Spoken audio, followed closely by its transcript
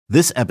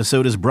This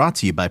episode is brought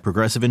to you by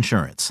Progressive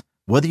Insurance.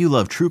 Whether you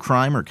love true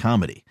crime or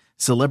comedy,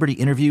 celebrity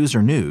interviews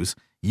or news,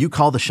 you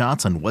call the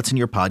shots on what's in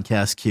your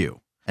podcast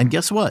queue. And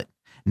guess what?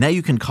 Now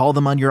you can call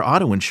them on your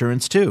auto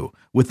insurance too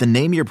with the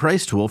Name Your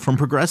Price tool from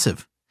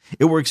Progressive.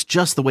 It works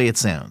just the way it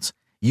sounds.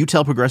 You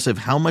tell Progressive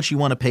how much you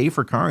want to pay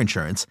for car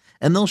insurance,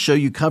 and they'll show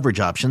you coverage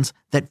options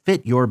that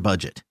fit your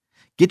budget.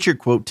 Get your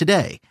quote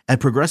today at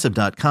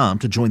Progressive.com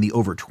to join the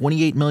over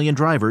 28 million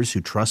drivers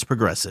who trust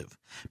Progressive.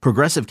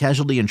 Progressive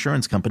Casualty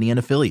Insurance Company and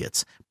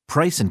Affiliates.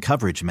 Price and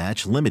coverage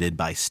match limited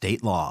by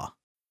state law.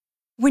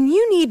 When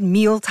you need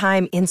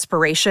mealtime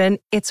inspiration,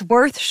 it's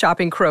worth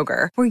shopping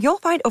Kroger, where you'll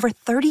find over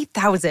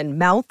 30,000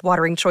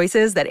 mouth-watering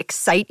choices that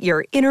excite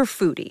your inner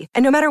foodie.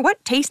 And no matter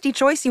what tasty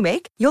choice you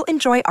make, you'll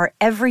enjoy our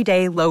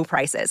everyday low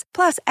prices,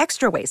 plus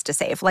extra ways to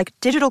save, like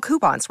digital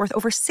coupons worth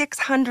over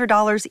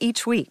 $600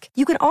 each week.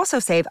 You can also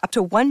save up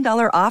to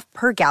 $1 off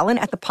per gallon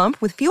at the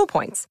pump with fuel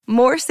points.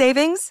 More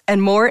savings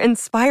and more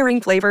inspiring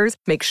flavors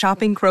make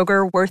shopping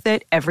Kroger worth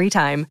it every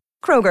time.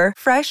 Kroger,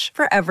 fresh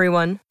for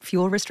everyone.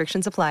 Fuel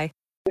restrictions apply.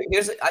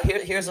 Here's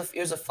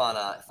a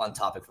fun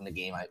topic from the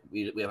game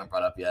we haven't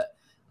brought up yet.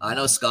 I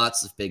know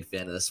Scott's a big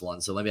fan of this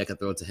one, so maybe I can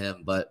throw it to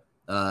him. But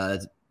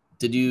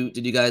did you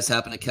guys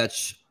happen to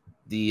catch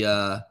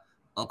the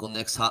Uncle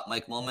Nick's hot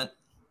mic moment?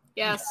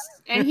 Yes,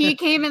 and he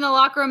came in the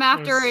locker room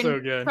after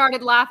and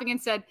started laughing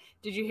and said,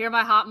 "Did you hear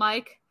my hot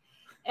mic?"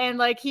 And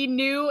like he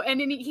knew,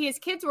 and then his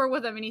kids were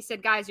with him, and he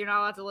said, "Guys, you're not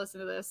allowed to listen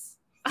to this."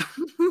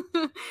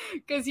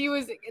 Because he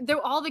was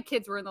there, all the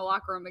kids were in the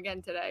locker room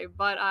again today,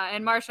 but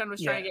and Marshawn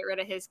was trying to get rid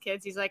of his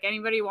kids. He's like,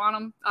 anybody want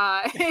them?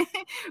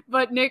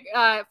 But Nick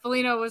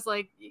Foligno was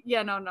like,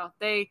 yeah, no,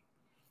 they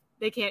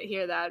can't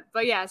hear that.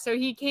 But yeah, so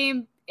he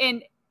came,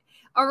 and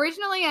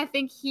originally I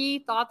think he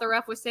thought the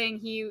ref was saying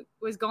he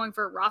was going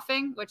for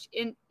roughing, which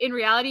in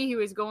reality he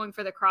was going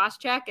for the cross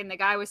check, and the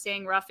guy was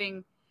saying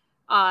roughing.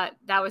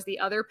 That was the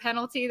other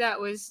penalty that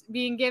was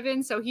being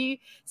given. So he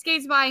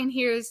skates by and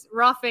hears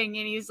roughing,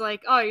 and he's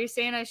like, "Oh, you're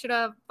saying I should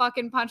have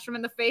fucking punched him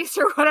in the face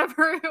or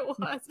whatever it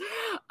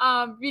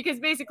was?" Because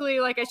basically,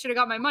 like, I should have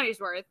got my money's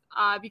worth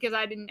because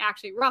I didn't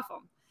actually rough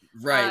him.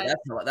 Right.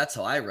 That's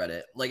how I read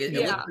it. Like it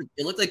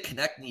looked like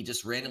Konechny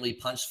just randomly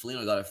punched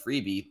Foligno, got a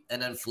freebie,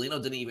 and then Foligno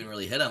didn't even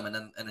really hit him, and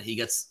then he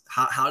gets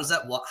how does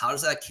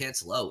that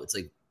cancel out? It's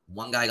like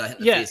one guy got hit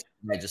in the face,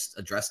 and I just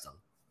addressed him.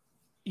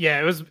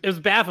 Yeah, it was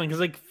baffling because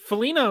like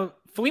Foligno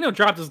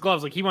dropped his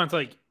gloves, like he wanted to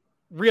like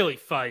really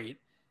fight,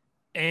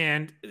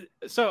 and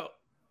so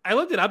I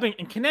looked it up, and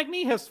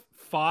Konechny has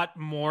fought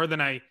more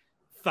than I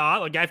thought.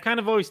 Like I've kind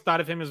of always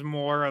thought of him as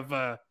more of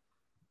a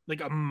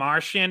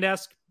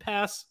Marchand-esque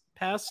pest.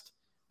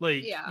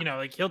 Like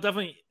like he'll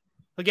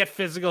get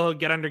physical, he'll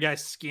get under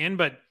guys' skin,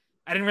 but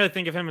I didn't really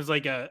think of him as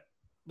like a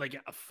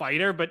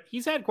fighter. But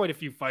he's had quite a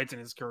few fights in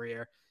his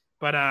career.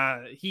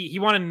 But he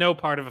wanted no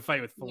part of a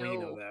fight with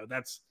Foligno though.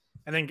 That's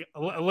I think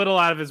a little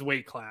out of his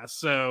weight class,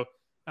 so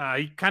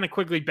he kind of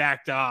quickly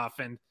backed off.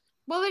 And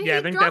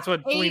I think that's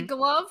what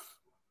glove.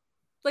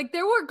 Like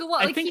there were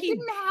gloves. Like he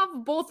didn't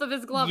have both of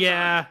his gloves.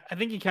 Yeah, on. I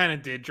think he kind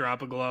of did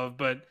drop a glove,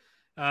 but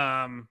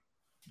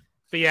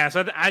yeah.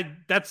 So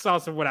that's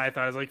also what I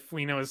thought. Is like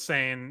Foligno was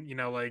saying,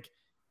 like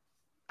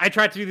I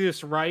tried to do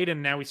this right,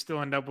 and now we still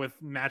end up with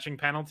matching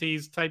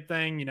penalties type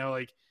thing.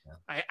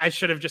 I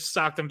should have just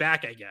socked him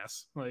back, I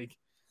guess. Like,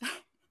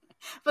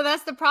 but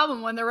that's the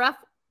problem when the ref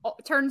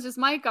turns his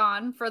mic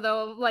on for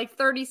the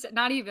 30,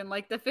 not even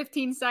like the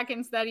 15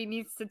 seconds that he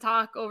needs to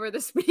talk over the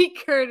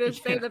speaker to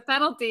say the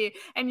penalty,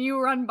 and you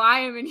run by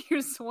him and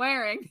you're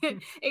swearing.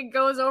 It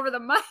goes over the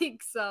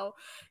mic. So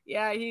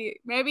yeah,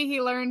 maybe he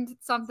learned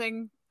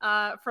something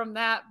from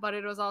that, but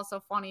it was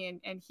also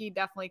funny, and he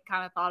definitely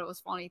kind of thought it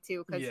was funny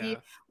too, because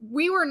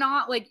we were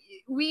not like,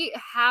 we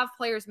have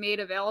players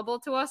made available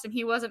to us, and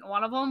he wasn't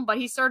one of them, but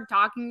he started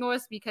talking to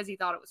us because he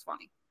thought it was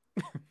funny.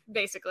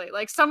 Basically,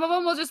 like some of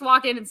them will just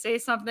walk in and say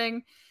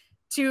something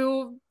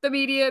to the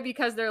media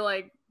because they're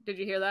like, did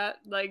you hear that?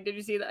 Like, did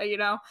you see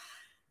that?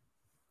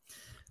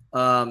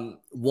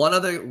 One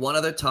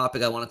other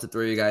topic I wanted to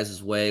throw you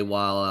guys' way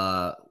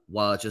while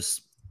it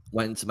just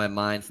went into my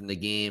mind from the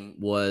game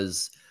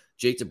was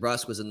Jake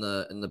DeBrusk's was in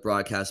the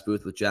broadcast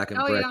booth with Jack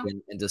and Brick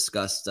and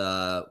discussed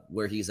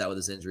where he's at with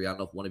his injury. I don't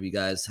know if one of you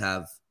guys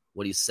have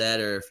what he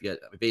said, or if you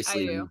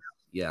basically. I do.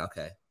 Yeah.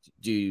 Okay.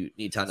 Do you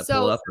need time to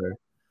pull it up? Or?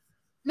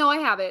 No, I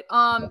have it.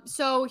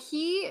 So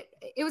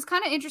it was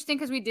kind of interesting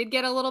because we did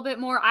get a little bit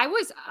more. I'm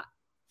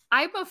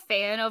a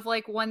fan of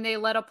like when they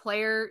let a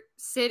player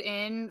sit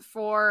in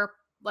for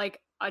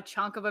like a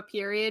chunk of a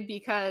period,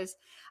 because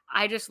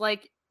I just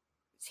like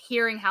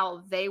hearing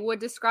how they would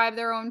describe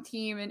their own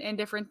team and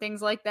different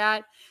things like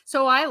that.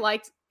 So I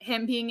liked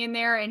him being in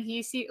there, and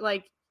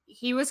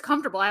he was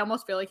comfortable. I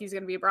almost feel like he's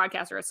going to be a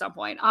broadcaster at some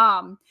point.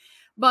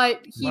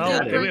 But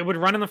it would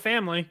run in the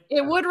family.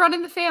 It would run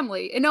in the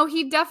family. And no,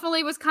 he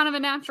definitely was kind of a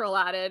natural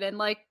at it, and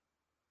like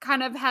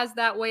kind of has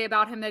that way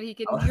about him that he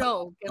can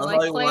joke and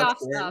like play off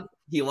stuff.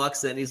 He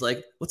walks in, he's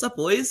like, "What's up,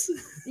 boys?"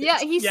 Yeah,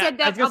 he said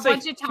that a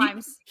bunch of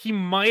times. He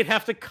might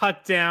have to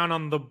cut down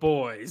on the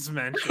boys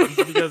mentions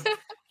because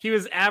he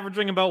was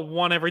averaging about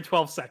 1 every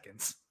 12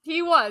 seconds.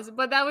 He was,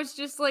 but that was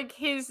just like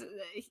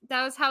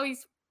that was how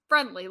he's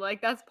friendly.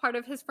 Like that's part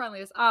of his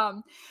friendliness.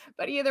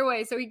 But either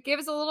way, so he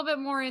gives a little bit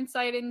more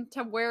insight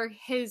into where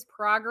his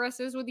progress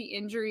is with the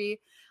injury.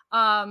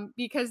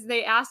 Because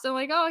they asked him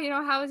like,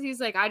 oh, how is he's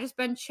like, I just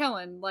been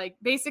chilling. Like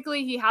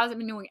basically he hasn't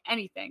been doing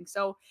anything.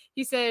 So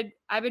he said,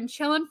 I've been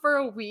chilling for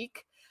a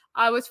week.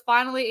 I was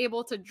finally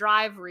able to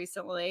drive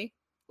recently,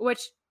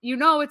 which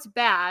it's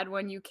bad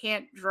when you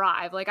can't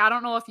drive. Like, I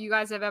don't know if you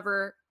guys have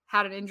ever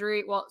had an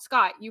injury. Well,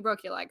 Scott, you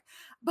broke your leg,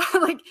 but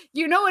like,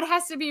 it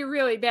has to be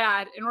really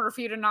bad in order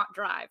for you to not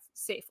drive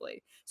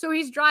safely. So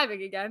he's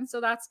driving again. So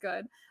that's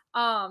good.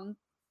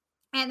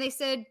 And they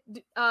said,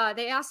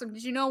 they asked him,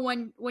 did you know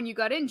when you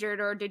got injured,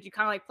 or did you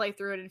kind of like play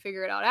through it and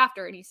figure it out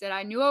after? And he said,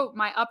 I knew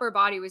my upper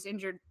body was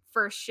injured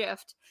first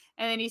shift.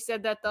 And then he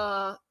said that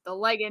the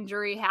leg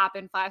injury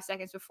happened 5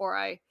 seconds before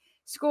I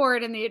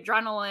scored, and the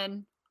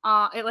adrenaline,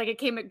 it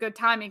came at good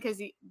timing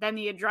because then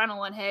the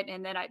adrenaline hit,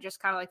 and then I just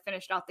kind of like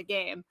finished out the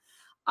game.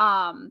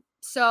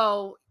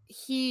 So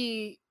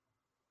he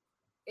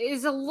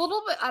is a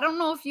little bit, I don't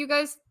know if you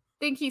guys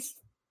think he's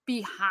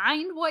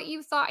behind what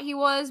you thought he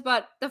was,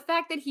 but the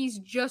fact that he's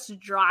just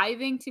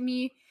driving to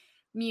me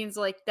means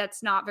like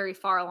that's not very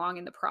far along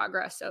in the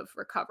progress of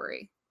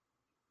recovery.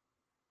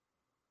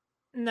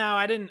 No,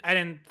 I didn't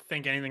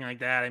think anything like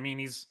that. I mean,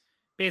 he's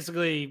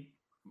basically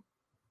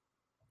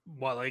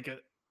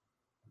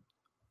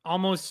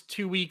almost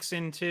 2 weeks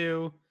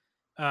into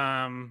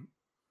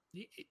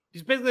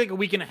he's basically like a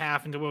week and a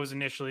half into what was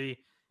initially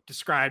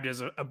described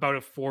as about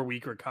a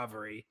 4-week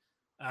recovery.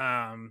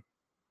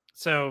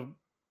 So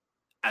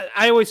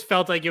I always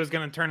felt like it was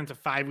going to turn into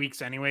 5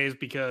 weeks anyways,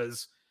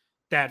 because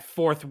that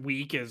 4th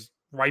week is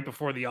right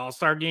before the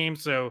All-Star game.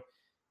 So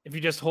if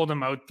you just hold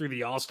him out through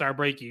the All-Star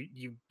break,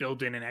 you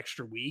build in an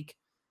extra week.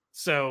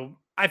 So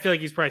I feel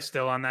like he's probably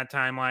still on that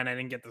timeline. I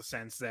didn't get the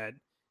sense that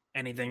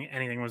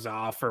anything was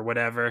off or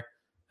whatever.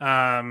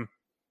 But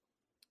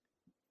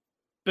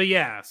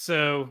yeah,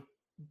 so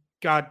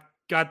got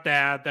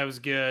that. That was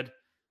good.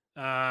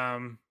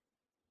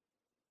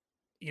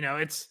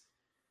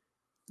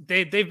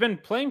 They've been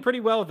playing pretty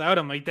well without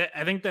him. Like that,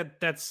 I think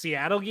that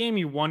Seattle game,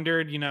 you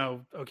wondered,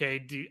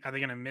 okay, are they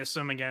going to miss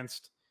him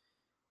against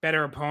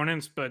better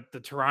opponents? But the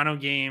Toronto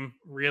game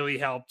really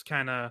helped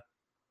kind of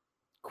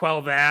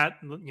quell that.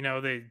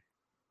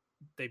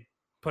 They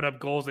put up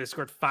goals. They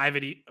scored 5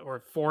 or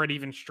 4 at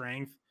even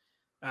strength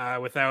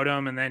without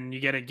him. And then you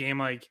get a game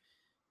like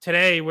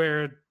today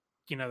where,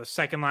 the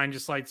second line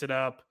just lights it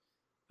up.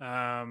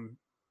 I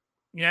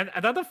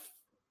thought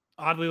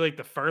oddly, like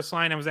the first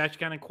line, I was actually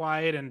kind of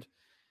quiet, and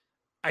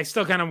I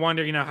still kind of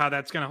wonder, how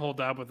that's going to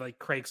hold up with like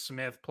Craig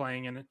Smith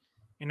playing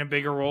in a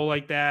bigger role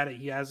like that.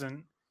 He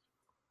hasn't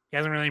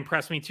really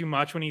impressed me too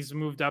much when he's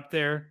moved up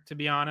there, to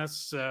be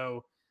honest.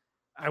 So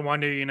I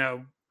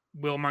wonder,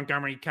 will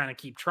Montgomery kind of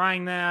keep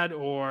trying that,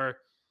 or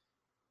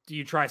do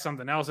you try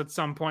something else at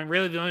some point?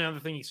 Really, the only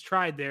other thing he's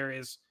tried there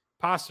is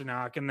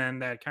Pasternak, and then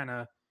that kind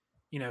of,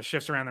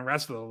 shifts around the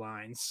rest of the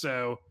line.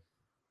 So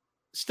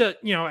still,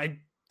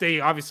 they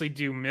obviously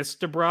do miss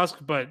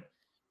DeBrusk, but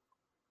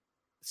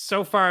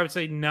so far I would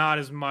say not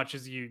as much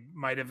as you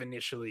might have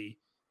initially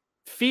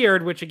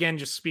feared, which again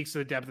just speaks to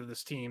the depth of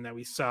this team that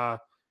we saw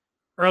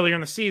earlier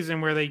in the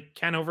season, where they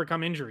can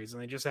overcome injuries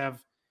and they just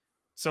have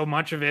so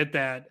much of it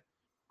that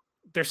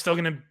they're still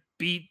going to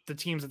beat the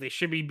teams that they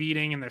should be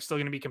beating, and they're still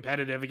going to be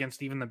competitive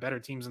against even the better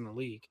teams in the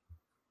league.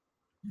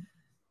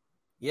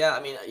 Yeah,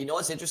 I mean,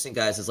 what's interesting,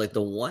 guys, is like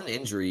the one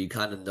injury you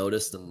kind of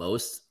noticed the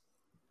most,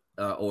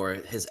 or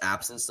his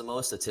absence the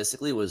most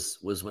statistically, was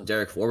when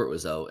Derek Forbort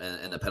was out,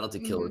 and the penalty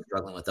kill was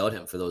struggling without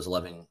him for those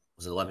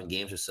 11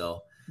 games or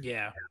so.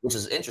 Yeah, which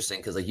is interesting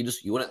because like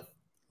you wouldn't,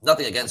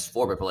 nothing against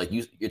Forbort, but like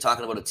you're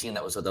talking about a team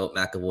that was without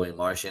McAvoy and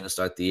Marchand to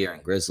start the year,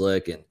 and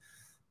Grzelcyk, and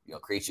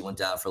Krejci went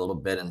down for a little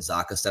bit, and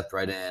Zacha stepped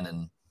right in,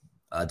 and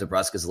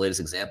DeBrusk is the latest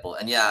example.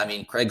 And yeah, I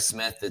mean, Craig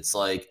Smith, it's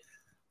like,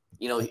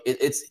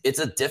 it's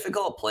a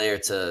difficult player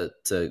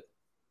to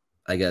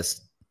I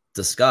guess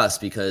discuss,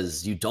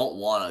 because you don't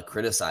want to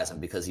criticize him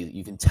because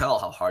you can tell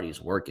how hard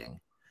he's working,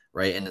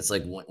 right? And it's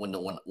like when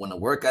the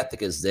work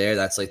ethic is there,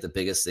 that's like the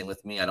biggest thing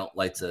with me. I don't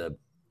like to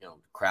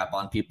crap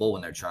on people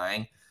when they're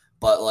trying,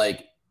 but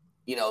like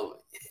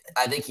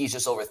I think he's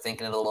just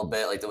overthinking it a little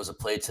bit. Like there was a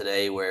play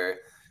today where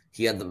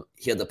he had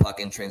the puck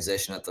in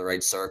transition at the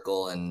right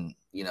circle, and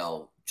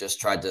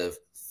just tried to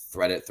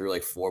thread it through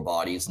like 4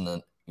 bodies, and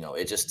then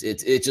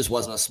it just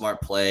wasn't a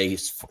smart play.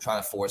 He's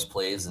trying to force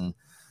plays, and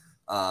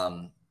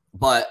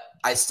but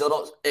I still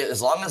don't.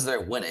 As long as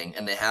they're winning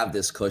and they have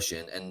this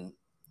cushion, and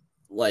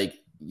like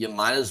you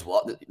might as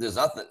well. There's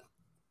nothing.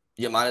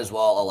 You might as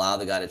well allow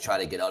the guy to try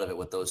to get out of it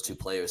with those 2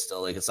 players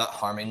still. Like it's not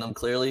harming them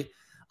clearly.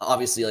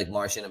 Obviously, like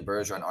Marchand and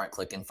Bergeron aren't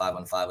clicking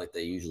 5-on-5 like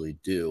they usually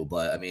do.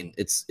 But I mean,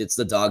 it's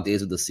the dog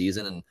days of the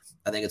season, and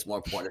I think it's more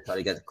important to try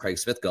to get Craig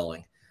Smith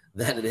going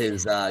than it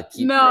is.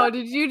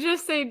 Did you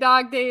just say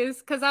dog days?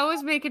 Because I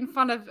was making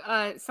fun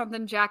of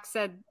something Jack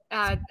said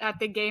at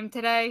the game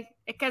today,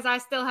 because I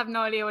still have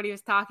no idea what he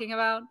was talking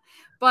about.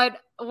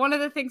 But one of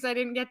the things I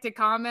didn't get to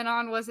comment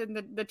on was in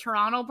the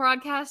Toronto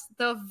broadcast,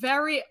 the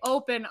very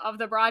open of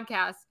the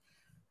broadcast.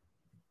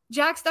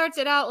 Jack starts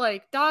it out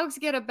like, dogs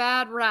get a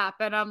bad rap.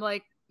 And I'm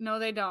like, no,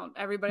 they don't.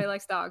 Everybody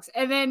likes dogs.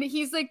 And then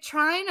he's like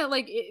trying to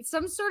like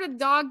some sort of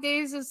dog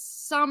days of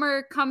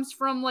summer comes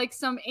from like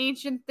some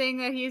ancient thing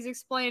that he's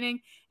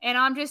explaining. And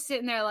I'm just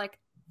sitting there like,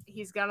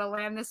 he's got to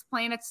land this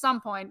plane at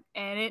some point,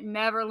 and it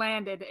never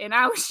landed. And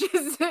I was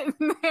just sitting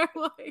there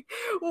like,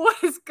 what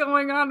is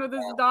going on with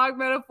this dog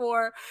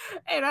metaphor?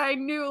 And I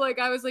knew like,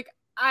 I was like,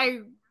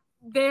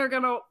 they're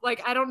going to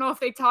like, I don't know if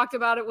they talked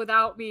about it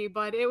without me,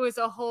 but it was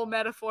a whole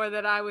metaphor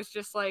that I was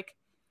just like,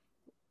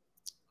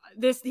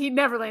 he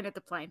never landed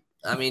the plane.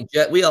 I mean,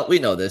 we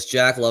know this.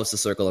 Jack loves to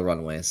circle the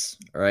runways.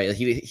 All right,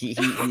 he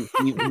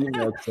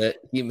milks it.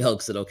 He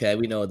milks it. Okay,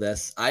 we know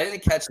this. I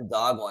didn't catch the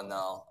dog one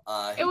though.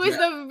 It was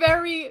the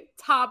very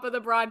top of the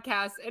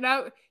broadcast, and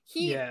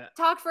he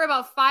talked for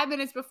about 5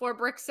 minutes before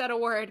Brick said a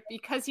word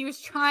because he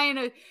was trying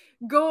to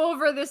go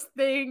over this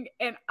thing,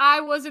 and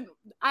I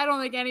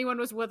don't think anyone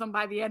was with him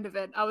by the end of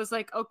it. I was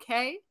like,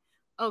 okay,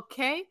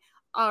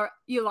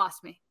 you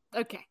lost me.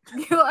 Okay,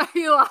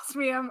 you lost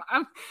me.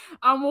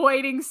 I'm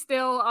waiting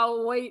still.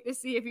 I'll wait to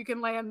see if you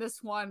can land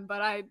this one,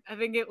 but I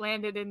think it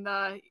landed in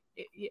the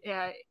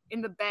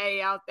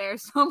bay out there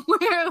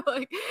somewhere.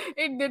 Like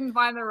it didn't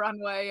find the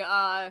runway.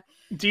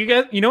 Do you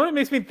guys? You know what it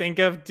makes me think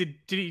of? Did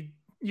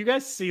you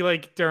guys see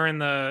like during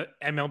the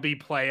MLB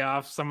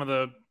playoffs some of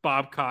the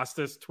Bob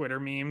Costas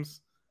Twitter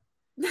memes?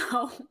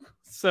 No.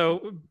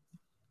 So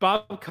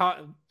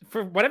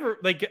for whatever,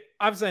 like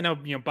obviously I know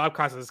Bob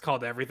Costas has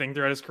called everything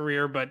throughout his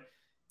career, but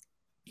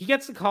he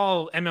gets to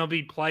call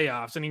MLB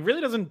playoffs, and he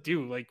really doesn't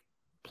do like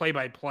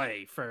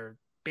play-by-play for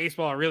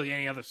baseball or really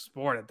any other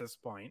sport at this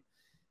point.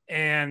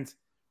 And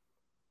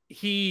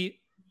he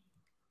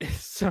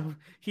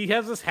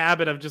has this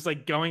habit of just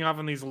like going off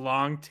on these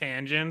long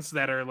tangents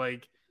that are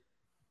like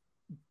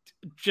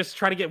just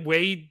try to get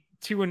way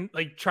too and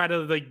like try to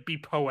like be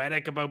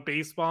poetic about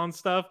baseball and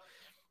stuff.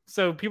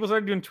 So people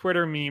started doing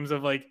Twitter memes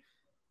of like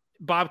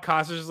Bob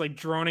Costas just like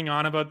droning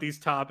on about these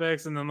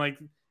topics, and then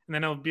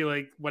it'll be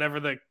like whatever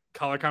the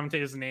color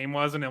commentator's name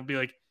was, and it'll be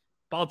like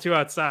ball 2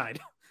 outside.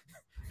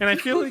 And I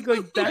feel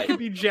like that could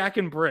be Jack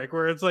and Brick,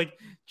 where it's like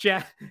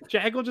Jack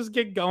will just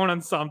get going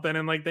on something,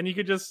 and like then you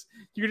could just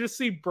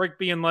see Brick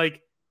being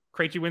like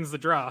Krejci wins the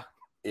draw.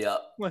 Yeah.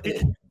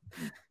 Like,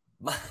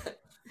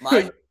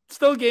 my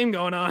still a game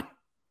going on.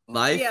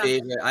 My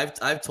favorite,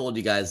 I've told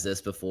you guys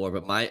this before,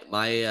 but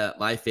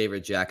my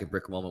favorite Jack and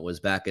Brick moment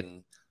was back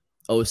in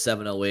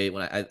 07, 08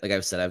 when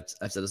I've said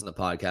this in the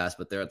podcast,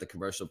 but they're at the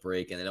commercial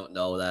break and they don't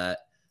know that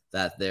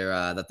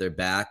they're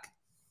back.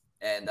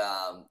 And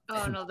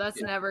oh no,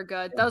 that's never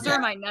good. Those are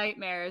my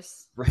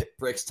nightmares.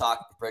 Brick's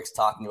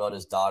talking about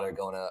his daughter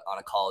going on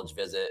a college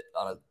visit,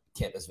 on a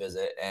campus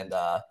visit, and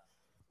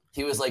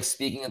he was like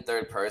speaking in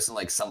third person,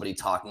 like somebody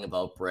talking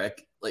about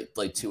Brick,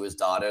 like to his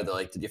daughter. They're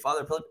like, "Did your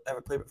father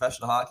ever play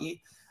professional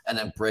hockey?" And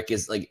then Brick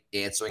is like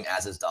answering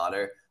as his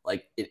daughter,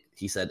 like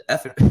he said,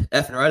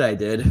 "Effing right, I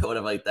did," or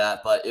whatever like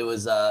that. But it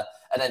was and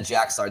then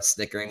Jack starts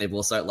snickering. They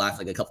both start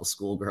laughing like a couple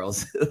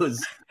schoolgirls. It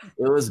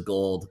was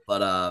gold. But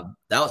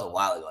that was a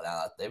while ago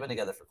now. They've been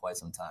together for quite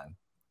some time.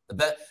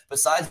 The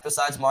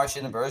besides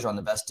Martian and Bergeron,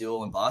 the best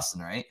duo in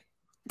Boston, right?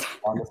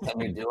 On this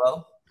 10-year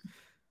duo.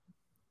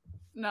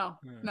 No,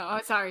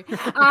 sorry.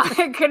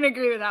 I couldn't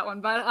agree with that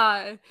one,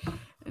 but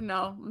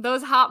no,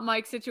 those hot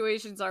mic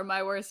situations are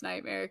my worst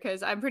nightmare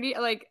because I'm pretty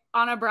like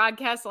on a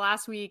broadcast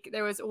last week.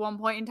 There was one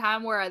point in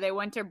time where we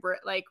went to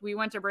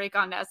break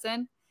on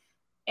Essen,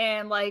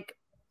 and like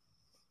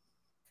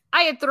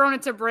I had thrown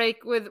it to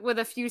break with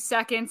a few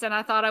seconds, and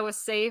I thought I was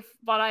safe,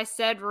 but I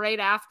said right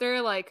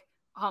after like,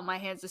 "Oh, my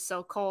hands are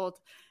so cold."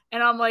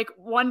 And I'm like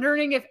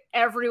wondering if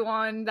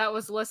everyone that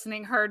was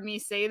listening heard me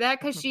say that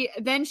because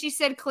she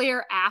said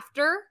clear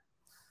after.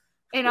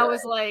 And I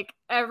was like,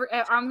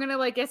 I'm going to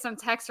like get some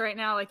text right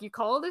now. Like, you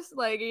cold?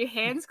 Like, your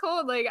hands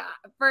cold? Like,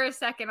 for a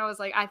second, I was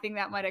like, I think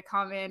that might have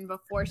come in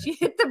before she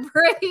hit the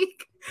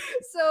break.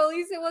 So at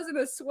least it wasn't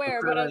a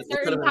swear. But at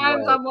certain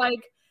times, I'm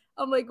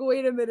like,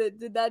 wait a minute,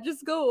 did that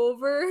just go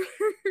over?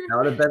 That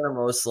would have been the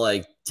most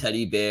like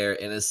teddy bear,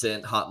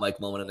 innocent hot mic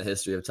moment in the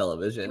history of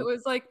television. It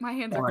was like my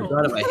hands are cold.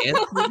 God, my hands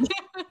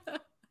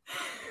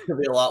could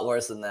be a lot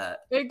worse than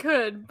that. It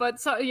could,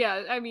 but so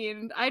yeah, I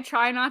mean, I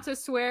try not to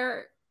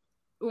swear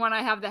when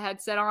I have the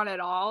headset on at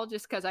all,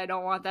 just because I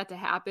don't want that to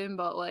happen.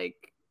 But like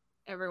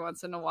every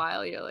once in a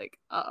while, you're like,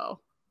 uh-oh,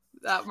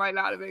 that might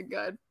not have been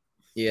good.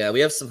 Yeah, we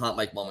have some hot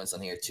mic moments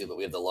on here too, but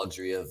we have the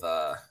luxury of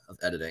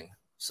editing,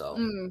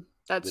 so.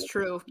 That's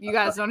true. You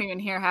guys don't even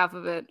hear half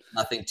of it.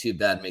 Nothing too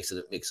bad makes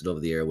it over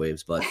the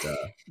airwaves, but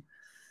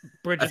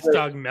Bridget's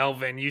dog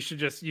Melvin. You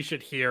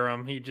should hear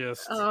him. He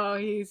just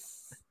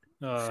he's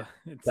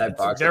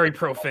it's very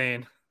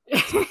profane.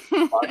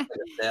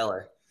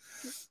 Sailor.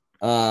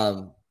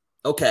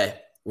 Okay,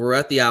 we're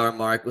at the hour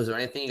mark. Was there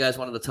anything you guys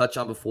wanted to touch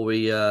on before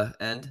we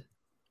end?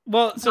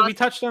 Well, so we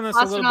touched on this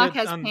a little bit.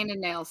 Has painted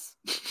nails.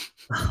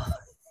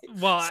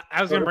 Well,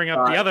 I was going to bring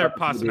up the other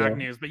Pastrnak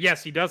news, but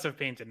yes, he does have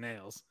painted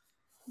nails.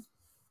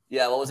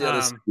 Yeah, what was the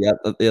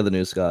other? The other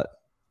news, Scott?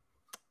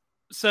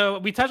 So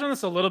we touched on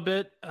this a little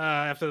bit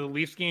after the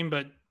Leafs game,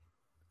 but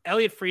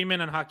Elliot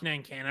Friedman on Hockey Night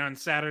in Canada on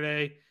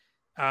Saturday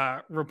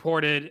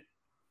reported,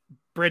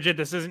 Bridget,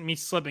 this isn't me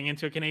slipping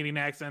into a Canadian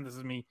accent. This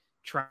is me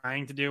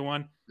trying to do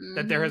one,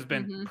 that there has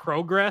been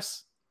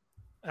progress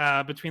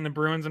between the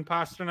Bruins and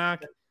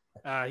Pastrnak.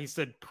 He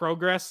said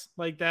progress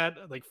like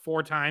that, like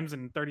 4 times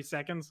in 30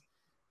 seconds.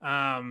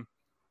 And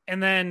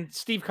then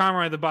Steve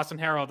Conroy of the Boston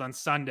Herald on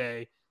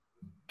Sunday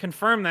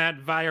confirmed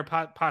that via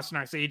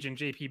Pasternak's agent,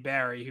 JP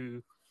Barry,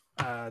 who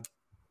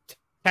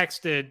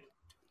texted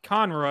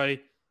Conroy,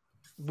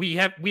 we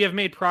have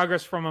made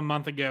progress from a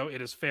month ago,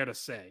 it is fair to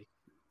say.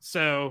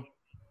 So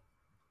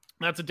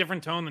that's a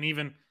different tone than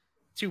even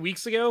 2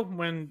 weeks ago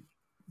when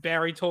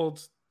Barry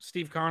told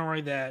Steve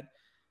Conroy that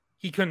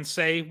he couldn't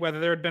say whether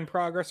there had been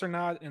progress or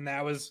not, and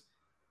that was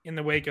in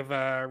the wake of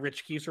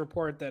Rich Keefe's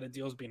report that a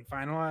deal is being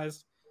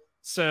finalized.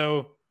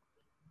 So,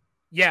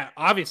 yeah,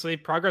 obviously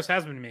progress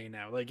has been made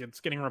now. Like, it's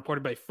getting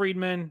reported by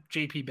Friedman.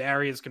 JP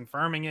Barry is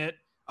confirming it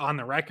on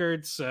the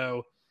record.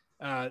 So,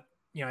 I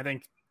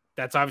think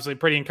that's obviously a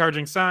pretty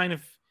encouraging sign.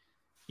 If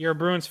you're a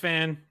Bruins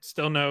fan,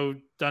 still no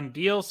done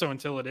deal. So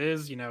until it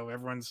is,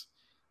 everyone's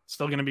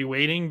still going to be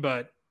waiting.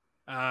 But,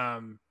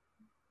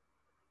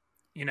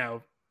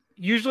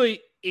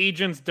 usually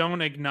agents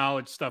don't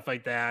acknowledge stuff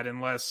like that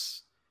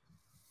unless,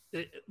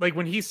 like,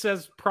 when he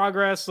says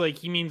progress, like,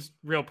 he means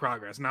real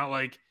progress, not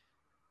like,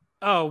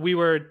 oh, we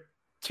were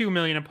 2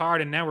 million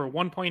apart and now we're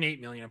 1.8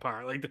 million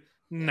apart. Like,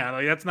 no,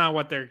 like, that's not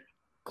what they're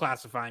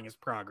classifying as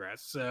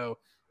progress. So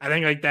I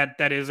think like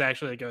that is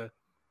actually like a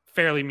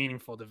fairly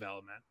meaningful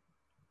development.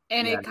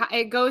 And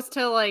it goes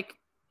to like,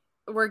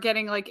 we're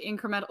getting like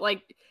incremental,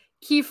 like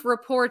Keefe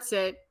reports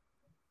it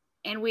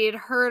and we had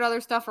heard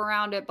other stuff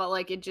around it, but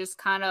like it just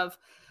kind of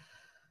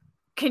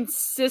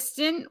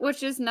consistent,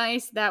 which is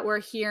nice that we're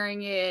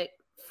hearing it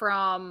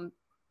from,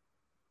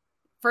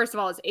 first of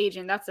all, his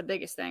agent. That's the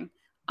biggest thing.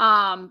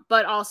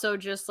 But also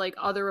just like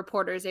other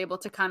reporters able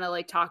to kind of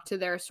like talk to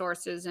their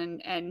sources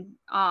and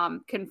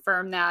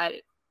confirm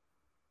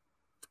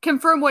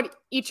what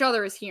each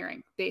other is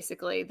hearing,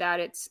 basically, that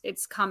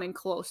it's coming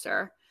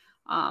closer,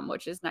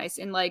 which is nice.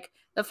 And like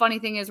the funny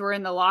thing is we're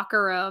in the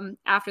locker room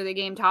after the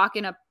game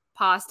talking to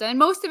Pasta, and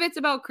most of it's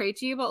about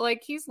Krejci, but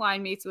like he's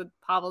line meets with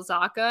Pavel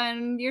Zacha,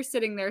 and you're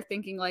sitting there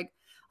thinking like,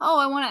 oh,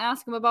 I want to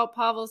ask him about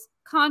Pavel's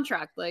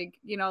contract. Like,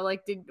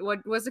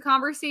 what was the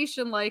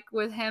conversation like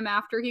with him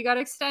after he got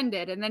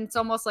extended? And then it's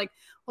almost like,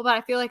 well, but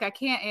I feel like I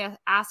can't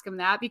ask him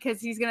that because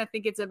he's going to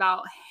think it's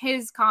about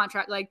his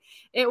contract. Like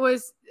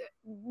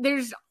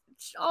there's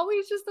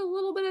always just a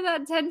little bit of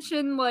that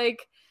tension,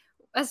 like,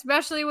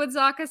 especially with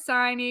Zacha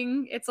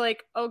signing, it's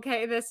like,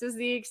 okay, this is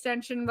the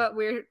extension, but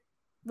we're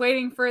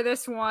waiting for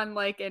this one.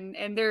 Like, and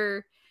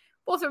they're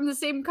both from the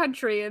same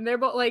country and they're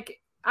both like,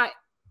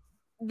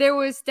 there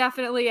was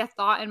definitely a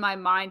thought in my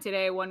mind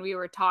today when we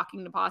were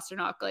talking to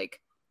Pastrnak,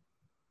 like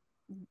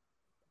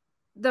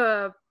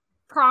the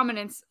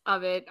prominence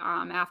of it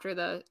after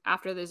the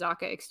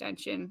Zacha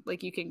extension,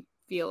 like you can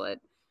feel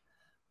it.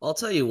 Well, I'll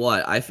tell you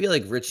what, I feel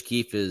like Rich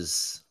Keefe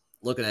is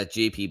looking at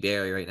JP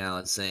Barry right now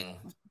and saying,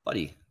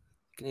 buddy,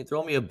 can you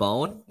throw me a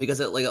bone?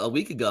 Because like a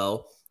week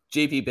ago,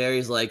 JP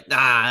Barry's like,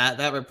 nah,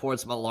 that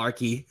report's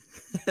malarkey.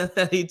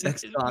 He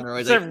texted on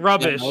her. Like,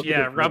 rubbish.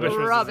 Yeah, rubbish.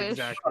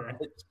 Rubbish.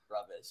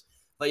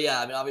 But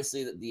yeah, I mean,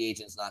 obviously the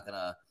agent's not going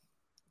to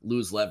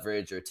lose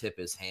leverage or tip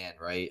his hand,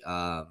 right?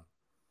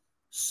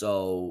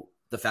 So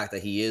the fact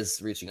that he is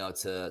reaching out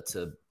to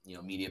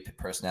media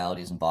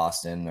personalities in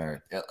Boston,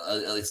 or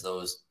at least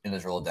those in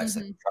his Rolodex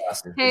that he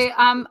trusted. Hey,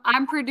 I'm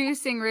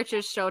producing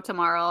Rich's show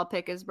tomorrow. I'll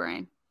pick his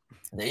brain.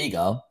 There you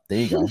go.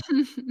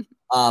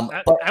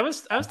 I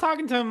was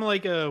talking to him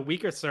like a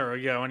week or so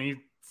ago, and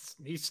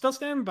he's still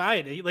standing by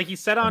it. He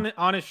said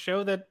on his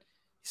show that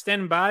he's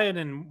standing by it,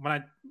 and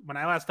when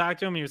I last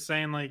talked to him, he was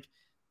saying like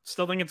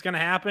still think it's going to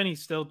happen. He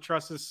still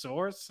trusts his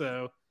source.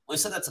 So he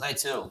said that tonight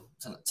too.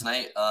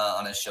 Tonight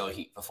on his show,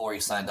 before he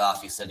signed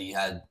off, he said he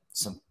had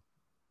some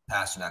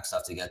Pastrnak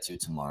stuff to get to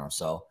tomorrow.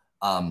 So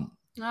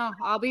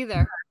I'll be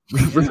there.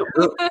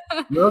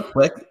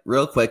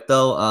 real quick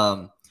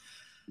though,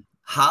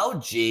 how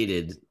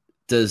jaded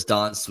does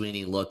Don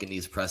Sweeney look in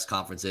these press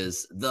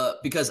conferences?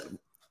 Because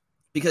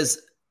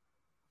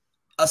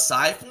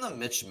aside from the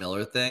Mitch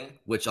Miller thing,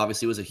 which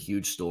obviously was a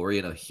huge story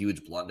and a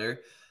huge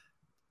blunder,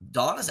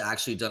 Don has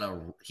actually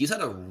he's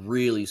had a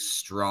really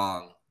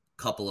strong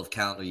couple of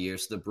calendar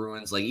years to the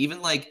Bruins. Like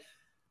even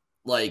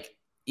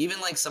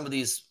some of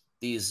these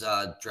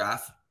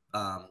draft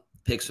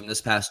picks from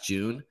this past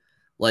June,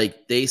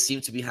 like they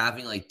seem to be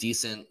having like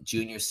decent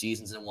junior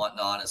seasons and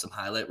whatnot and some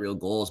highlight reel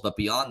goals. But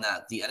beyond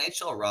that, the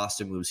NHL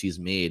roster moves he's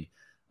made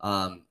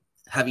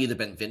have either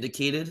been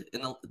vindicated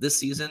in this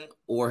season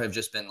or have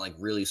just been like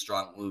really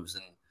strong moves.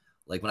 And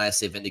like when I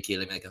say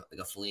vindicated, I mean like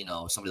a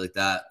Foligno or somebody like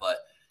that. But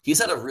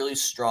he's had a really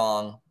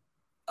strong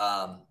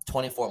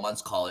 24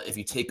 months, call it, if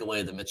you take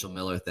away the Mitchell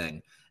Miller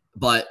thing.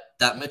 But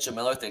that Mitchell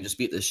Miller thing just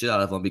beat the shit out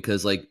of him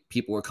because like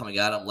people were coming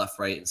at him left,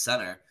 right, and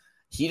center.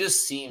 He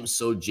just seems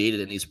so jaded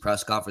in these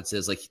press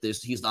conferences. Like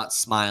he's not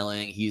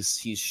smiling. He's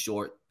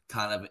short,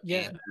 kind of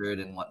answered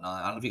and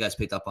whatnot. I don't know if you guys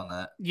picked up on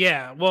that.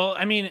 Yeah. Well,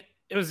 I mean,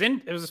 it was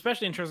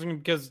especially interesting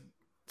because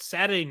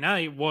Saturday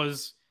night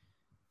was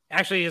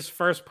actually his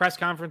first press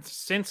conference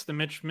since the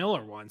Mitch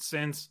Miller one.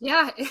 Since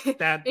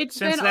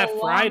that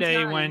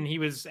Friday when he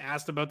was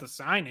asked about the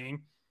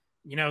signing.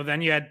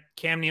 Then you had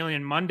Cam Neely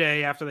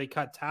Monday after they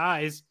cut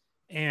ties,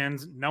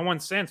 and no one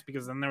since,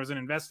 because then there was an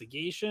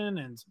investigation,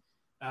 and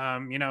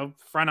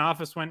front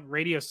office went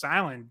radio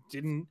silent,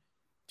 didn't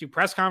do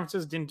press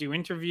conferences, didn't do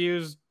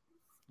interviews,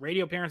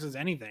 radio appearances,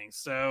 anything.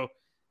 So,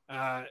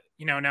 now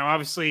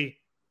obviously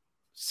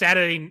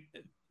Saturday,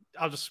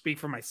 I'll just speak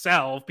for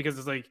myself because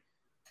it's like,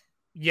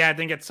 I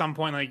think at some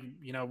point, like,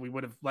 we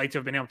would have liked to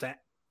have been able to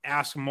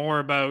ask more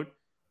about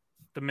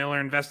the Miller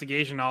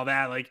investigation, all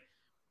that. Like,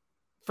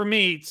 for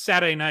me,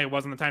 Saturday night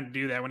wasn't the time to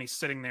do that when he's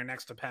sitting there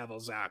next to Pavel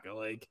Zacha.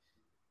 Like,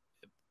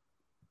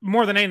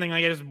 more than anything,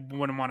 like, I just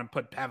wouldn't want to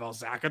put Pavel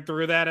Zacha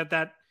through that at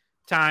that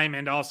time.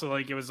 And also,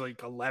 like, it was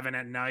like 11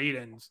 at night,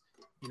 and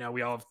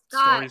we all have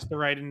stories to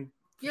write. And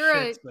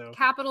you're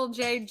capital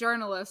J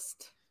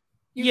journalist.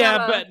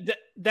 But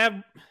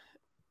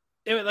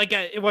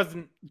it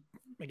wasn't.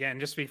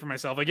 Again, just speak for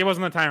myself. Like, it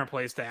wasn't the time or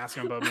place to ask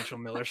him about Mitchell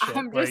Miller shit.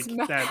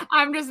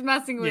 I'm just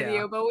messing with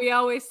you, but we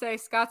always say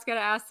Scott's got to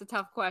ask the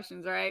tough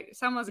questions, right?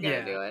 Someone's got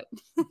to do it.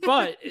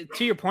 But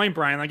to your point,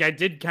 Brian, like, I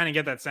did kind of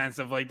get that sense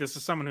of like, this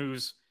is someone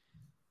who's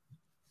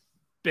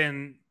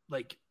been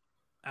like,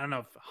 I don't know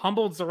if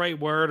humbled's the right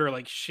word or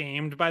like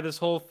shamed by this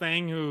whole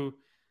thing, who,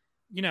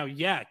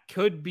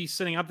 could be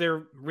sitting up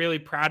there really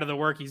proud of the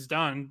work he's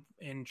done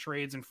in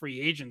trades and free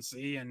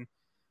agency, and,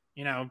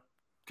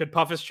 could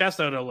puff his chest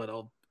out a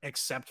little,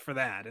 except for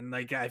that. And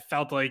like, I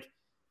felt like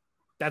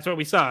that's what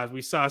we saw.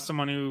 We saw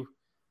someone who,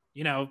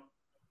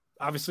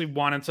 obviously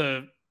wanted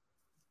to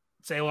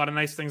say a lot of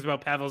nice things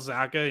about Pavel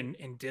Zacha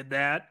and did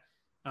that,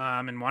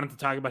 and wanted to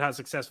talk about how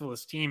successful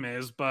his team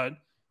is, but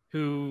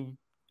who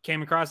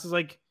came across as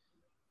like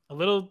a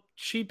little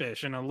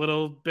sheepish and a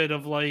little bit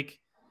of like,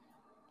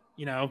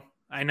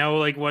 I know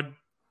like what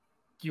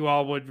you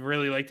all would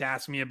really like to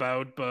ask me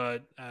about,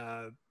 but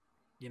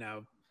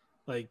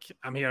like,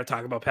 I'm here to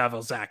talk about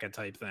Pavel Zacha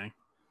type thing.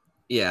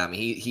 Yeah, I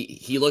mean,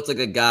 he looked like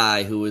a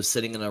guy who was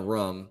sitting in a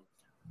room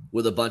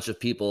with a bunch of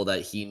people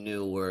that he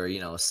knew were,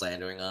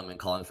 slandering him and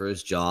calling for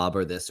his job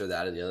or this or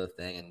that or the other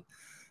thing.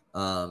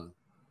 And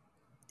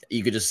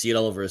you could just see it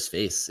all over his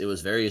face. It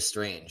was very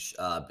strange.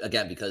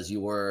 Again, because you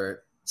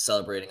were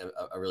celebrating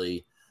a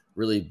really,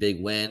 really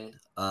big win,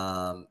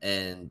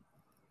 and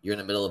you're in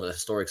the middle of a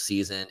historic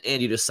season,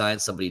 and you just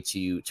signed somebody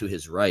to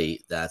his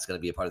right that's going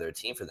to be a part of their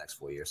team for the next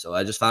 4 years. So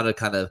I just found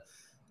it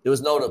it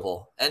was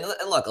notable. And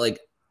look, like,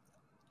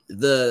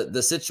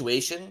 the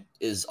situation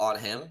is on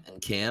him and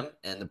Cam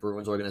and the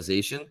Bruins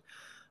organization,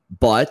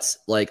 but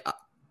like,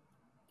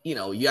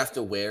 you have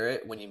to wear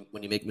it when you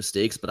make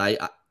mistakes. But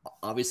I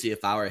obviously,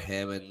 if I were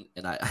him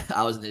and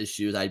I was in his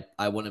shoes,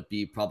 I wouldn't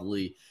be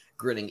probably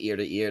grinning ear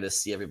to ear to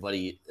see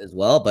everybody as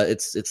well. But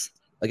it's that's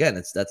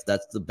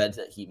the bed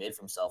that he made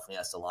for himself, and he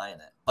has to lie in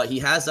it. But he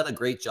has done a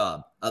great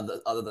job.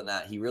 Other than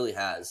that, he really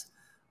has.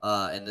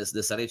 And this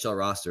NHL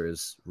roster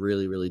is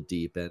really, really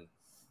deep. And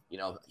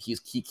he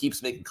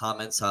keeps making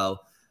comments how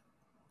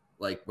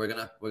like we're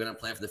gonna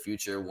plan for the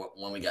future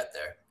when we get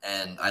there.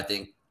 And I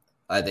think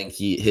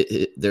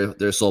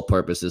their sole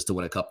purpose is to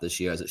win a cup this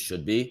year, as it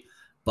should be.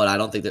 But I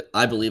don't think that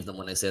I believe them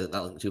when they say that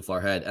not looking too far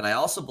ahead. And I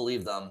also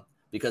believe them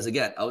because,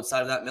 again,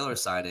 outside of that Miller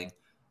signing,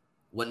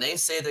 when they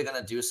say they're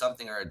gonna do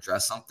something or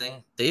address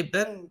something, they've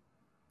been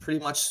pretty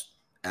much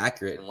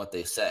accurate in what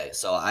they say.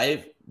 So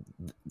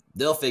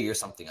they'll figure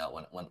something out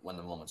when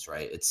the moment's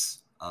right.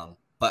 It's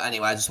But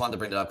anyway, I just wanted to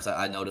bring it up because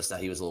I noticed that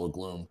he was a little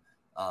gloom.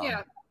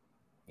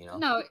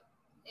 No,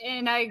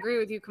 and I agree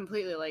with you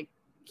completely. Like,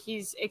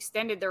 he's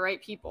extended the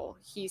right people.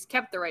 He's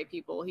kept the right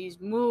people. He's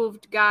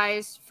moved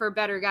guys for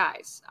better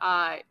guys.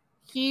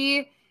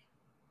 He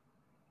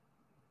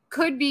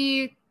could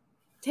be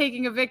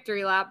taking a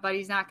victory lap, but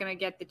he's not going to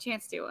get the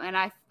chance to. And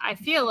I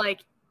feel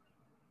like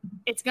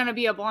it's going to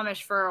be a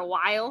blemish for a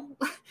while.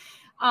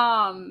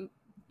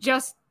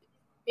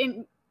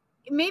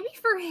 Maybe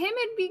for him,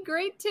 it'd be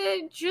great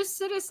to just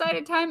set aside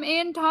a time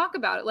and talk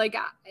about it. Like,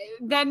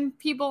 then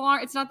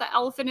it's not the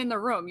elephant in the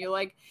room. You're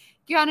like,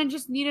 you kind of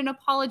just need an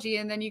apology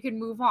and then you can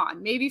move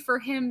on. Maybe for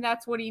him,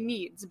 that's what he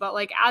needs. But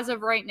like, as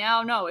of right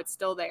now, no, it's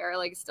still there.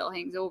 Like, it still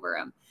hangs over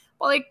him.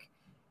 But like,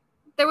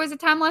 there was a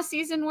time last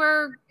season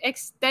where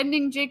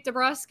extending Jake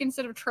DeBrusk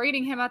instead of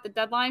trading him at the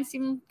deadline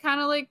seemed kind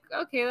of like,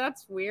 okay,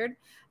 that's weird.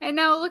 And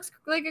now it looks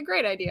like a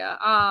great idea.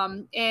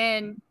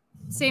 And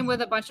same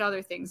with a bunch of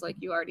other things like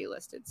you already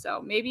listed.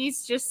 So maybe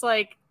it's just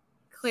like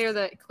clear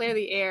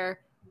the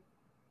air,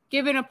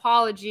 give an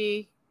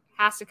apology,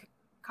 has to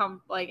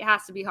come, like, it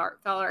has to be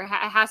heartfelt, or it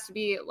has to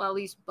be at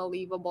least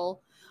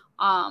believable.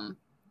 And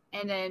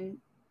then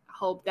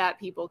hope that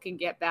people can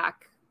get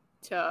back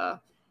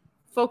to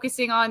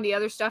focusing on the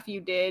other stuff you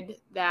did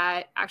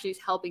that actually is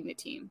helping the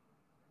team.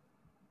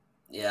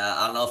 Yeah,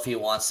 I don't know if he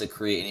wants to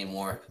create any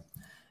more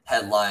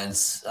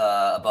headlines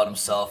about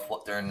himself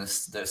during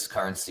this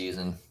current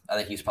season. I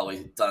think he's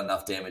probably done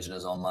enough damage in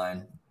his own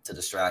mind to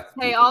distract.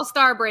 Hey, people.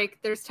 All-Star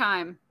break, there's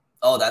time.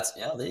 Oh,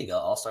 there you go.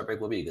 All-Star break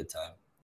will be a good time.